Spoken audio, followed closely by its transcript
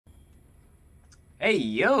Hey,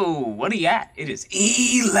 yo, what are you at? It is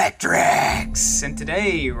Electrics, and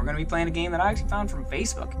today we're going to be playing a game that I actually found from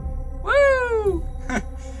Facebook. Woo!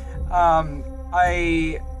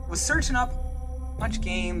 I was searching up a bunch of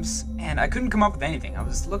games, and I couldn't come up with anything. I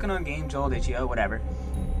was looking on GameJolt.io, whatever,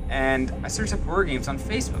 and I searched up horror games on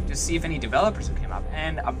Facebook just to see if any developers would come up,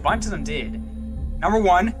 and a bunch of them did. Number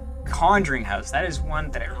one, Conjuring House. That is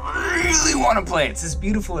one that I really want to play. It's as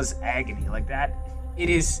beautiful as Agony, like that. It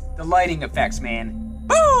is the lighting effects, man.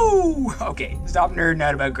 Boo! Okay, stop nerding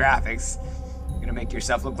out about graphics. You're gonna make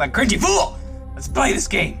yourself look like a cringy fool! Let's play this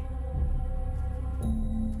game.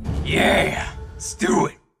 Yeah, let's do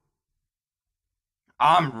it.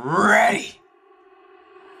 I'm ready.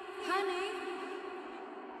 Honey?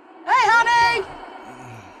 Hey, honey!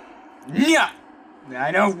 Yeah,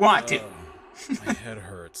 I don't want to. My head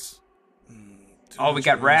hurts. Oh, we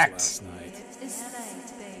got racked.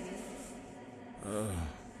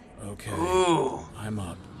 Okay. Ooh. I'm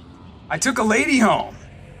up. I took a lady home.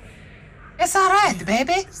 It's alright,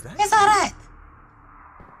 baby. It's alright.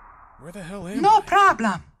 Where the hell am No I?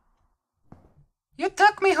 problem. You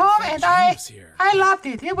took me home and I loved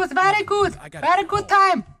it. It was very good. Very good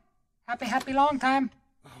time. Happy long time.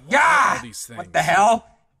 Yeah! What the hell?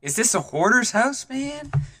 Is this a hoarder's house,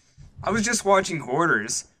 man? I was just watching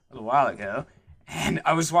Hoarders a little while ago, and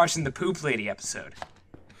I was watching the Poop Lady episode.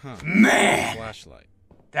 Huh. Man! Flashlight.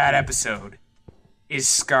 That episode is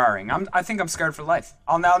scarring. I think I'm scarred for life.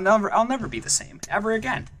 I'll never be the same ever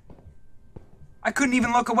again. I couldn't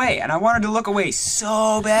even look away, and I wanted to look away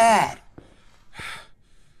so bad.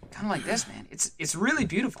 Kind of like this, man. It's really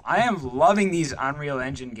beautiful. I am loving these Unreal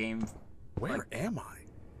Engine games. Where am I?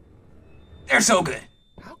 They're so good.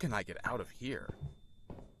 How can I get out of here?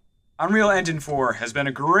 Unreal Engine 4 has been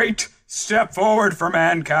a great step forward for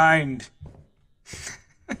mankind.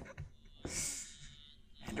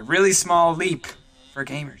 And a really small leap for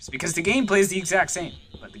gamers, because the gameplay is the exact same,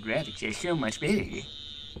 but the graphics are so much better.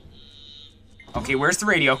 Okay, where's the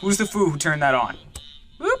radio? Who's the fool who turned that on?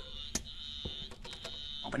 Whoop!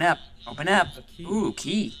 Open up. Open up. Ooh,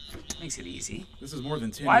 key. Makes it easy. This is more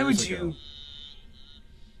than 10 Why years would ago. you...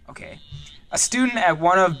 Okay. A student at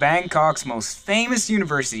one of Bangkok's most famous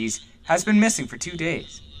universities has been missing for 2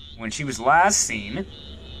 days. When she was last seen,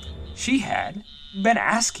 she had been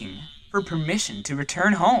asking for permission to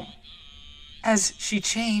return home, as she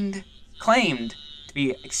claimed to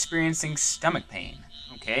be experiencing stomach pain.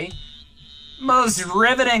 Okay? Most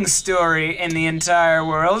riveting story in the entire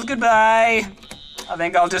world. Goodbye. I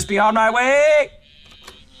think I'll just be on my way.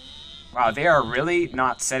 Wow, they are really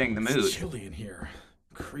not setting the mood. It's chilly in here.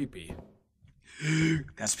 Creepy.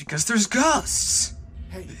 That's because there's ghosts.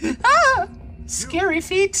 Hey. Ah! Scary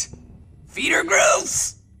feet. Feet are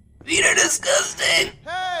gross. Feet are disgusting.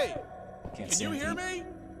 Hey! Can't Can see you hear anything. me?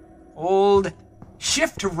 Hold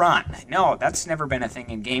shift to run. No, that's never been a thing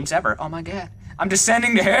in games ever. Oh my god. I'm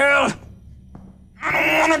descending to hell. I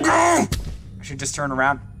don't wanna go. I should just turn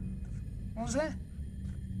around. What was that?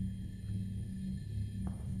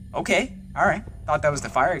 Okay, alright. Thought that was the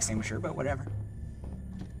fire extinguisher, but whatever.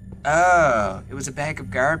 Oh, it was a bag of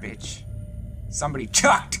garbage. Somebody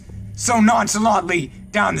chucked so nonchalantly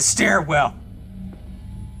down the stairwell.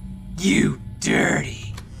 You dirty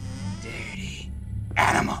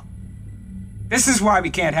animal. This is why we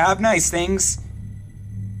can't have nice things.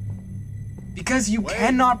 Because you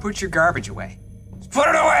cannot put your garbage away. Just put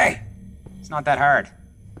it away! It's not that hard.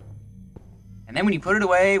 And then when you put it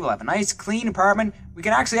away, we'll have a nice clean apartment. We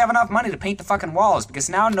can actually have enough money to paint the fucking walls, because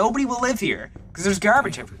now nobody will live here. Because there's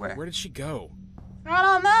garbage everywhere. Where did she go? I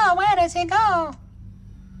don't know. Where does he go?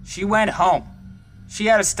 She went home. She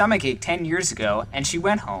had a stomachache 10 years ago, and she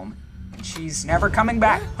went home. And she's never coming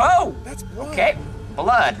back. Oh! That's blood. Okay.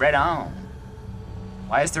 Blood, right on.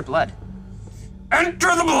 Why is there blood?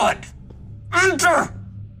 Enter the blood! Enter! I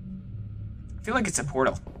feel like it's a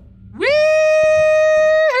portal. Woo!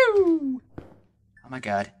 Oh my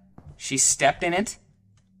god. She stepped in it?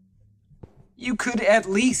 You could at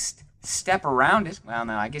least step around it. Well,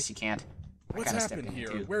 no, I guess you can't. What's happening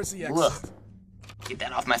here? Where's the Ugh. exit? Get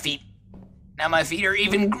that off my feet. Now my feet are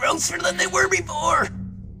even grosser than they were before.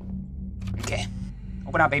 Okay.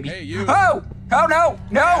 Open up, baby. Hey, you. Oh! Oh, no!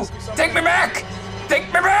 No! ask you something? Take me back! Take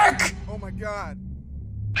me back! Oh my god.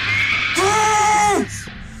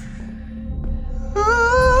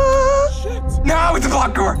 Shit. No, it's a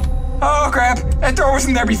blocked door. Oh, crap. That door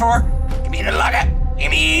wasn't there before. Give me an unlock it. Give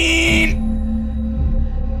me in.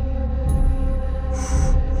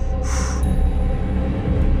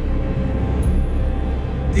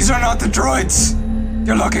 These are not the droids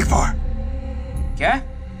you're looking for. Okay?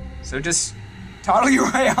 So just toddle your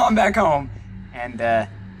way on back home. And,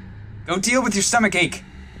 Go deal with your stomach ache.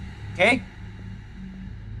 Okay?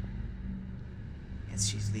 Yes,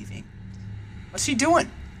 she's leaving. What's she doing?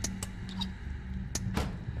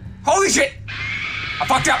 Holy shit! I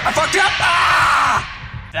fucked up! I fucked up!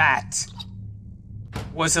 Ah! That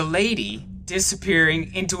was a lady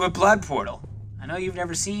disappearing into a blood portal. I know you've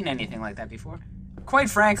never seen anything like that before. Quite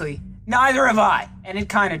frankly, neither have I, and it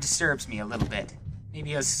kind of disturbs me a little bit.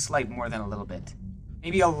 Maybe a slight more than a little bit.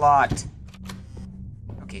 Maybe a lot.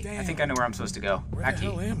 Okay, damn. I think I know where I'm supposed to go. Where the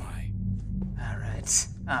hell am I?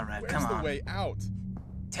 Alright, come on. Where's the way out?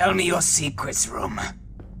 Tell me your secrets, room.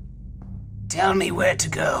 Tell me where to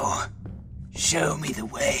go. Show me the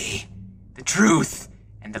way, the truth,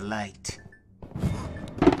 and the light.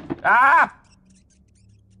 Ah!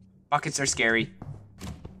 Buckets are scary.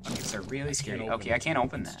 Buckets are really scary. Okay, I can't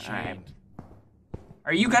open that. Alright.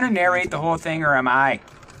 Are you gonna narrate the whole thing, or am I?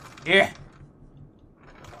 Yeah.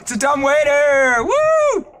 It's a dumb waiter!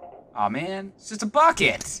 Woo! Aw, man, it's just a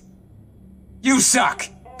bucket. You suck!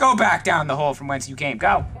 Go back down the hole from whence you came.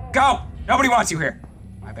 Go! Go! Nobody wants you here.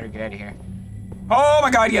 I better get out of here. Oh my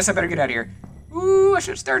god, yes, I better get out of here. Ooh, I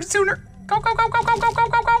should have started sooner. Go, go, go, go, go, go, go,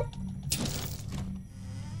 go, go.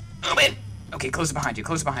 Oh, man. Okay, close it behind you,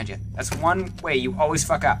 close it behind you. That's one way you always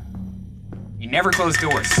fuck up. You never close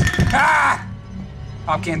doors. Ah!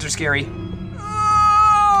 Pop cans are scary.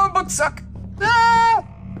 Oh, books suck. Ah!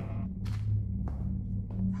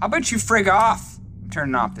 How about you frig off? I'm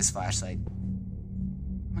turning off this flashlight.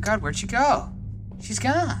 Oh my god, where'd she go? She's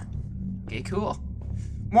gone. Okay, cool.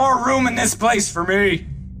 More room in this place for me.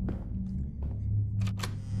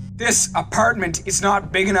 This apartment is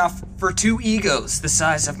not big enough for two egos the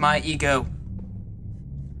size of my ego.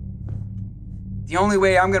 The only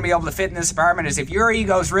way I'm gonna be able to fit in this apartment is if your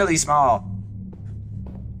ego's really small.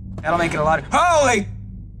 That'll make it a lot of— Holy!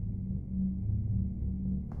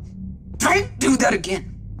 Don't do that again.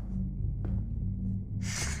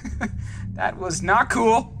 That was not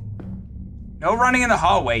cool. No running in the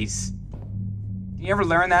hallways. Did you ever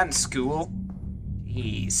learn that in school?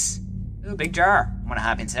 Jeez. Ooh, big jar. I wanna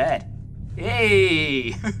hop inside.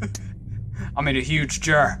 Hey! I'm in a huge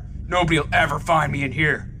jar. Nobody'll ever find me in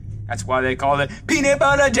here. That's why they call it peanut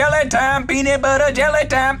butter jelly time, peanut butter jelly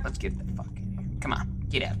time. Let's get the fuck in here. Come on,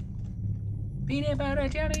 get out. Peanut butter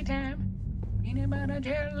jelly time. Peanut butter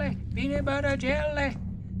jelly, peanut butter jelly.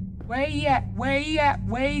 Where you at? Where you at?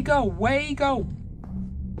 Where you go? Where you go?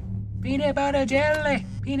 Peanut butter jelly,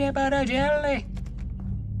 peanut butter jelly.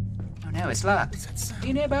 Oh no, it's locked.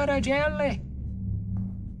 Peanut butter jelly.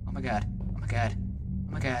 Oh my god, oh my god,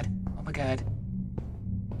 oh my god, oh my god.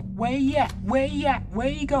 Where you at? Where you at? Where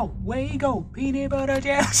you go? Where you go? Peanut butter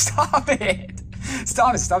jelly. Stop it!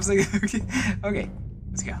 Stop it, stop singing. Okay,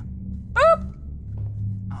 let's go. Boop!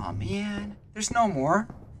 Oh man, there's no more.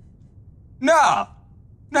 No!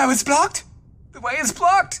 No, it's blocked! The way is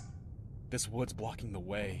blocked! This wood's blocking the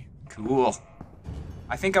way. Cool.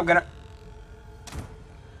 I think I'm gonna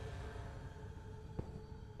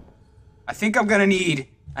need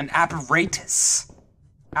an apparatus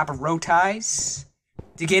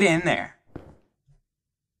to get in there.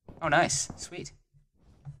 Oh, nice. Sweet.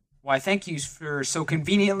 Why, thank you for so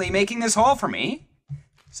conveniently making this hole for me,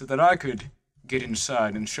 so that I could get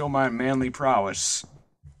inside and show my manly prowess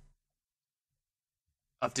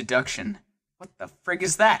of deduction. What the frig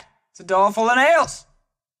is that? It's a doll full of nails.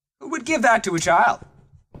 Who would give that to a child?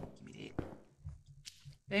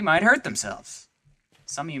 They might hurt themselves.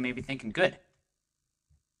 Some of you may be thinking, good.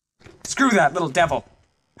 Screw that little devil.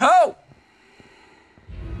 Ho!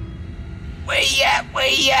 Where you at? Where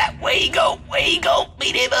you at? Where you go? Where you go?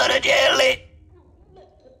 Peanut butter jelly.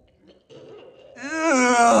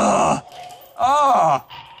 Ugh. Oh.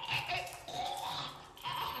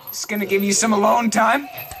 Just gonna give you some alone time.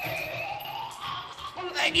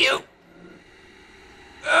 Thank you.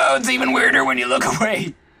 Oh, it's even weirder when you look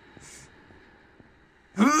away.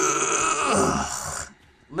 Ugh.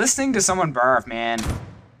 Listening to someone barf, man.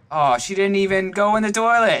 Oh, she didn't even go in the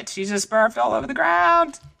toilet. She just barfed all over the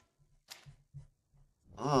ground.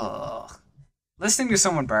 Ugh. Listening to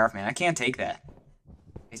someone barf, man, I can't take that.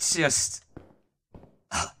 It's just...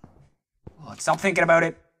 Oh, stop thinking about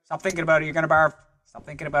it. Stop thinking about it. You're gonna barf. Stop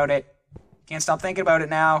thinking about it. Can't stop thinking about it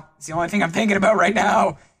now. It's the only thing I'm thinking about right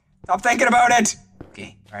now. Stop thinking about it.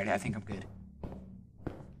 Okay, alright, I think I'm good.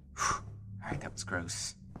 Alright, that was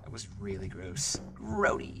gross. That was really gross.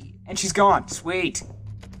 Grody. And she's gone. Sweet.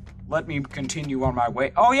 Let me continue on my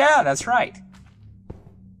way. Oh yeah, that's right.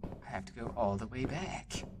 I have to go all the way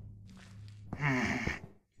back.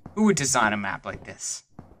 Who would design a map like this?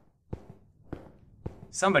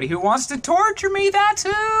 Somebody who wants to torture me, that's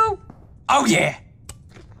who! Oh yeah!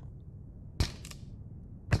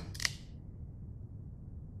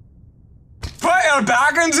 get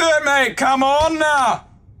back into it, mate. Come on now.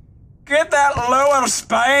 Get that lower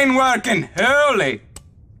spine working. Holy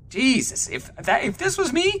Jesus. If this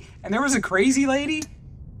was me and there was a crazy lady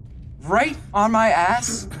right on my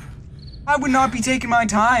ass, I would not be taking my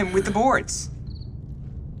time with the boards.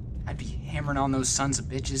 I'd be hammering on those sons of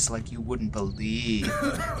bitches like you wouldn't believe.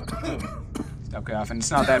 Stop coughing.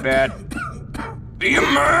 It's not that bad. Be a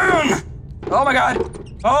man! Oh my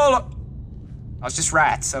god. Oh, it's just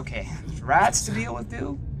rats. Okay. Rats to deal with,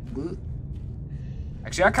 too?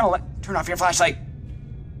 Actually, I kind of like... Turn off your flashlight.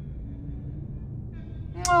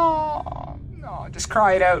 Oh, no, just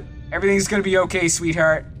cry it out. Everything's gonna be okay,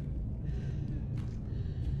 sweetheart.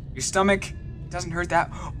 Your stomach doesn't hurt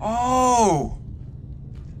that... Oh!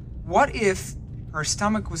 What if her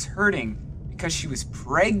stomach was hurting because she was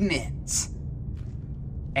pregnant?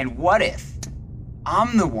 And what if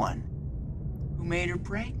I'm the one who made her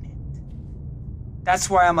pregnant?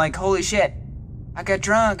 That's why I'm like, holy shit, I got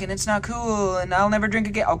drunk and it's not cool and I'll never drink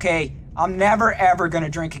again. Okay, I'm never ever gonna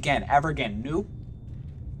drink again, ever again. Nope.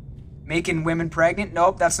 Making women pregnant?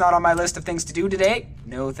 Nope, that's not on my list of things to do today.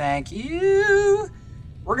 No, thank you.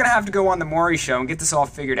 We're gonna have to go on the Maury show and get this all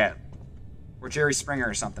figured out. Or Jerry Springer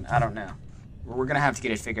or something, I don't know. We're gonna have to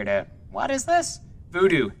get it figured out. What is this?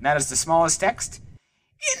 VooDoo, and that is the smallest text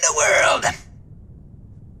in the world.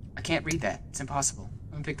 I can't read that, it's impossible.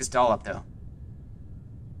 Let me pick this doll up though.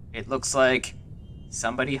 It looks like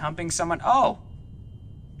somebody humping someone. Oh,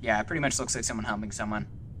 yeah, it pretty much looks like someone humping someone.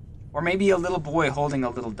 Or maybe a little boy holding a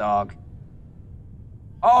little dog.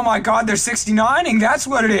 Oh my god, they're 69ing, that's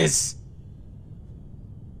what it is.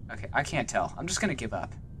 Okay, I can't tell. I'm just gonna give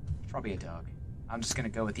up. It's probably a dog. I'm just gonna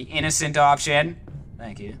go with the innocent option.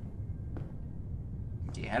 Thank you.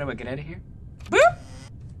 Okay, how do I get out of here? Boop!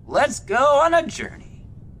 Let's go on a journey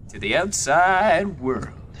to the outside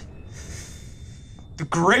world. The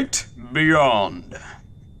great beyond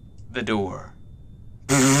the door.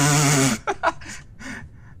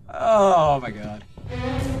 Oh my god.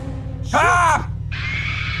 Ah!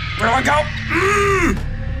 Where do I go?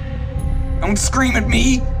 Don't scream at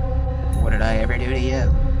me. What did I ever do to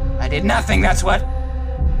you? I did nothing, that's what.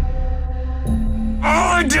 All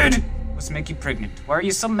I did was make you pregnant. Why are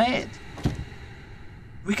you so mad?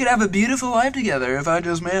 We could have a beautiful life together if I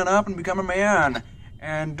just man up and become a man.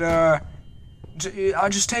 And, I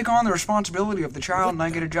just take on the responsibility of the child and I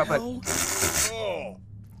get a job, but...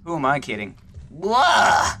 Who am I kidding?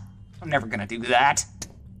 Blah! I'm never gonna do that.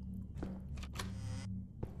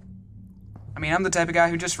 I mean, I'm the type of guy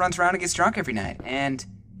who just runs around and gets drunk every night and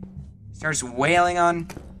starts wailing on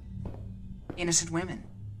innocent women.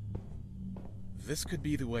 This could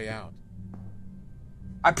be the way out.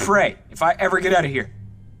 I pray, if I ever get out of here,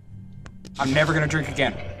 I'm never gonna drink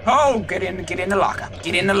again. Oh, get in the locker.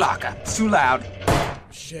 Get in the locker. It's too loud.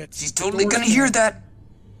 Shit. She's totally gonna hear that.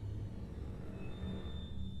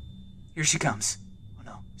 Here she comes. Oh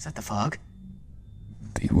no, is that the fog?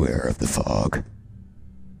 Beware of the fog.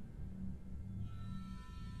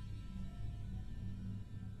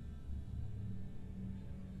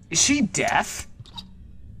 Is she deaf?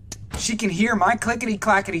 She can hear my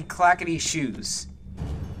clickety-clackety-clackety shoes.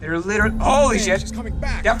 They're literally... Holy shit! She's coming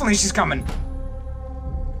back. Definitely she's coming.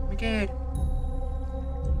 Oh my god.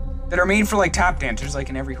 That are made for like tap dancers, like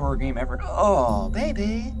in every horror game ever. Oh,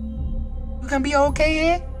 baby. You gonna be okay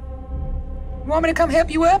here? You want me to come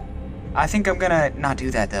help you up? I think I'm gonna not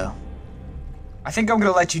do that though. I think I'm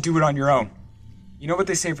gonna let you do it on your own. You know what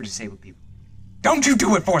they say for disabled people? Don't you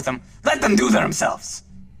do it for them! Let them do it themselves!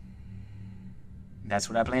 That's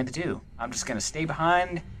what I plan to do. I'm just gonna stay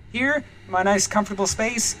behind here in my nice comfortable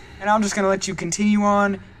space, and I'm just gonna let you continue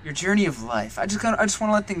on your journey of life. I just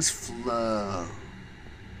wanna let things flow.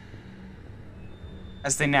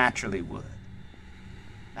 As they naturally would.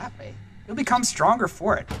 That way, you'll become stronger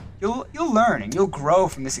for it. You'll learn and you'll grow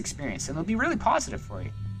from this experience, and it'll be really positive for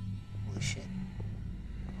you. Holy shit.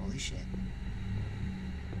 Holy shit.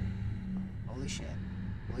 Holy shit.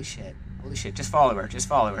 Holy shit. Holy shit. Just follow her. Just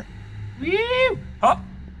follow her. Woo! Up!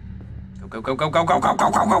 Go, go, go, go, go, go, go,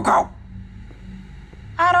 go, go, go!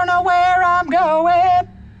 I don't know where I'm going.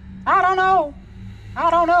 I don't know.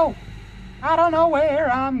 I don't know. I don't know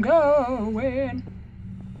where I'm going.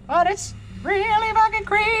 But it's really fucking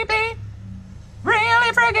creepy.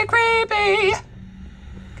 Really freaking creepy.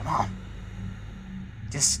 Come on.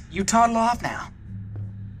 Just, you toddle off now.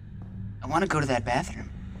 I want to go to that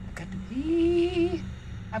bathroom. I've got to pee.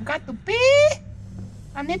 I've got to pee.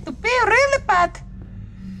 I need to pee really bad.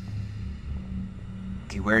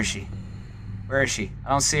 Okay, where is she? Where is she? I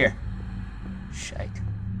don't see her. Shite.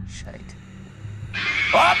 Shite.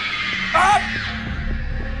 Up! Up!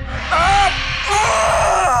 Up!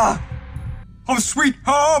 Ah! I'm sweet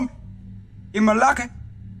home in my locker.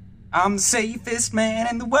 I'm the safest man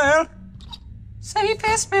in the world.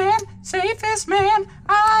 Safest man,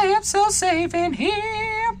 I am so safe in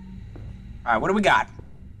here. All right, what do we got?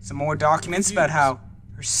 Some more documents about how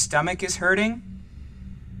her stomach is hurting.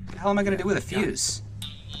 What the hell am I gonna do with a fuse?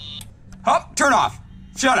 Oh, turn off.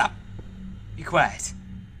 Shut up. Be quiet.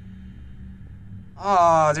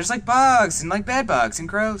 Oh, there's like bugs and like bed bugs and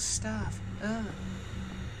gross stuff. Ugh.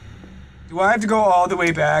 Do I have to go all the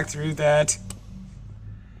way back through that?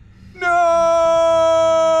 No!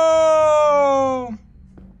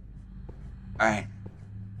 Alright.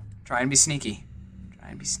 Try and be sneaky.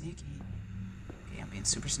 Okay, I'm being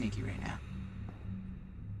super sneaky right now.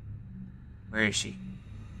 Where is she?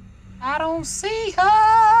 I don't see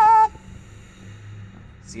her!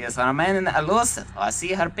 See us on a man in the luz. I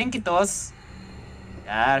see her pinky toes.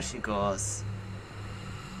 There she goes.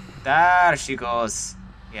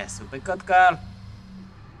 Yes, super good girl.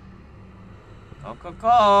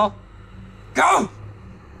 Go. Go!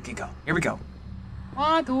 Okay, go. Here we go.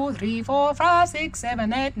 1, 2, 3, 4, 5, 6,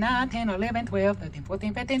 7, 8, 9, 10, 11, 12, 13,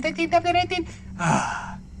 14, 15, 16, 17, 18.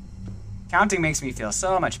 Counting makes me feel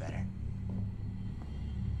so much better.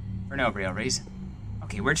 For no real reason.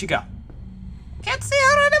 Okay, where'd she go? Can't see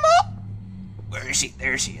her anymore! Where is she?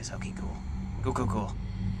 There she is. Okay, cool. Cool.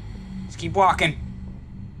 Just keep walking.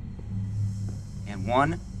 And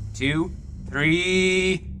 1, 2,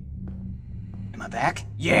 3. Am I back?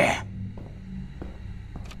 Yeah.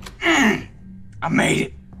 I made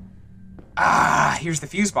it. Here's the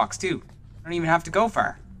fuse box too. I don't even have to go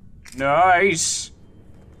far. Nice.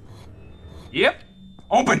 Yep.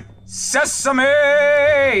 Open. Sesame!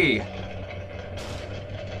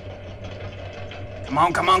 Come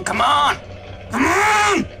on.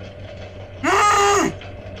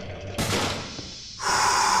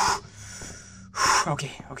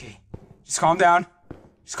 Okay. Just calm down,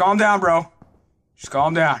 bro. Just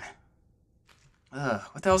calm down.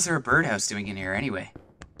 What the hell is there a birdhouse doing in here anyway?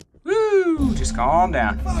 Woo! Just calm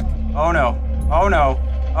down. Fuck. Oh no.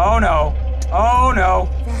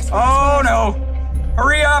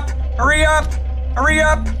 Hurry up!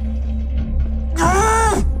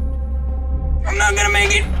 I'm not gonna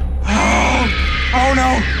make it! Oh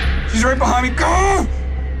no! She's right behind me! Go!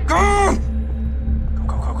 Go!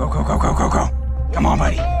 Come on,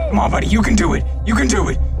 buddy. You can do it.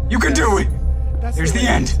 There's the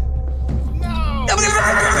end. No!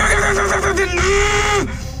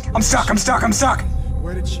 I'm stuck.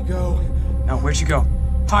 Where did she go? No, where'd she go?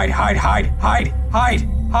 Hide.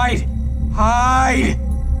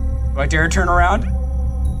 Do I dare turn around?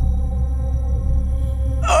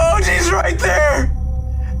 Oh, she's right there!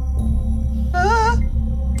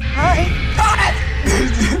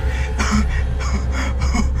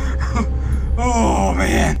 Oh,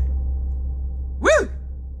 man. Woo!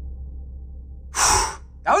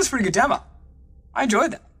 That was a pretty good demo. I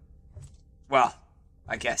enjoyed that. Well,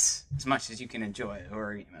 I guess as much as you can enjoy a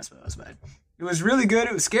horror game, I suppose. But it was really good.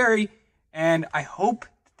 It was scary. And I hope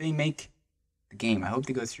they make the game. I hope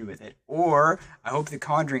they go through with it. Or I hope the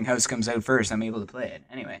Conjuring House comes out first. I'm able to play it.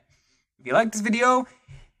 Anyway, if you liked this video,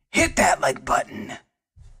 hit that like button.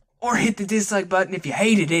 Or hit the dislike button if you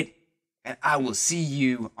hated it. And I will see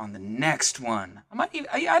you on the next one. I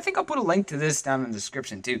think I'll put a link to this down in the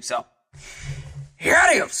description too. So, here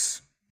adios.